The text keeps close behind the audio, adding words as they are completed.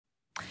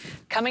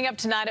Coming up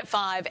tonight at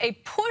 5, a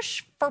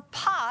push for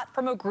pot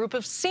from a group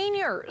of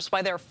seniors,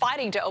 why they're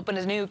fighting to open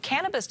a new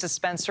cannabis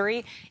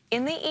dispensary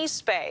in the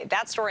East Bay.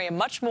 That story and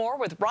much more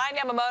with Ryan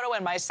Yamoto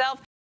and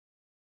myself.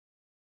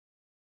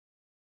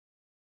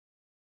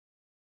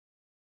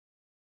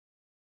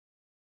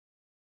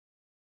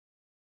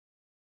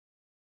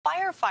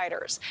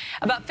 Firefighters.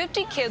 About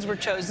 50 kids were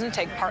chosen to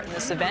take part in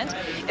this event.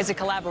 It's a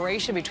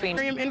collaboration between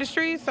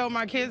industry, so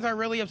my kids are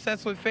really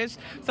obsessed with fish.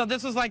 So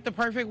this was like the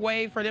perfect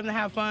way for them to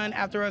have fun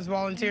after us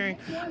volunteering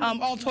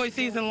all toy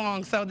season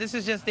long. So this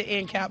is just the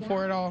end cap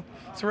for it all.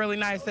 It's really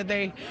nice that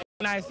they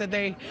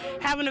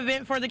have an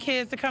event for the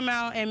kids to come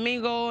out and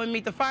mingle and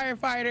meet the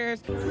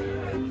firefighters.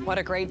 What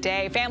a great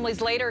day.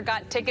 Families later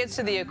got tickets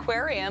to the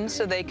aquarium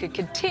so they could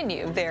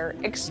continue their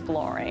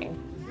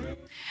exploring.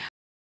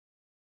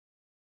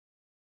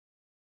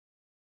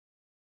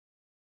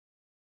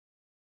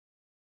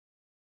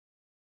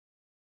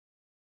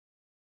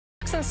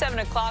 And 7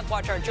 o'clock,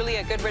 watch our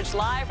Julia Goodrich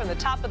live from the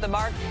top of the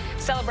mark,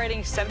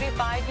 celebrating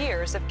 75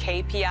 years of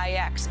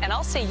KPIX. And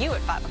I'll see you at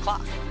 5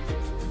 o'clock.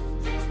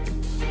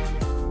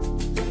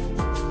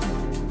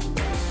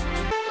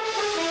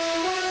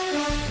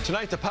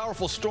 Tonight, the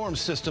powerful storm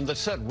system that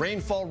set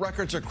rainfall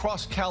records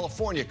across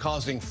California,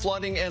 causing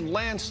flooding and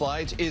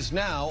landslides, is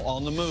now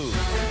on the move.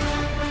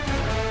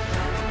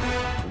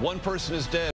 One person is dead.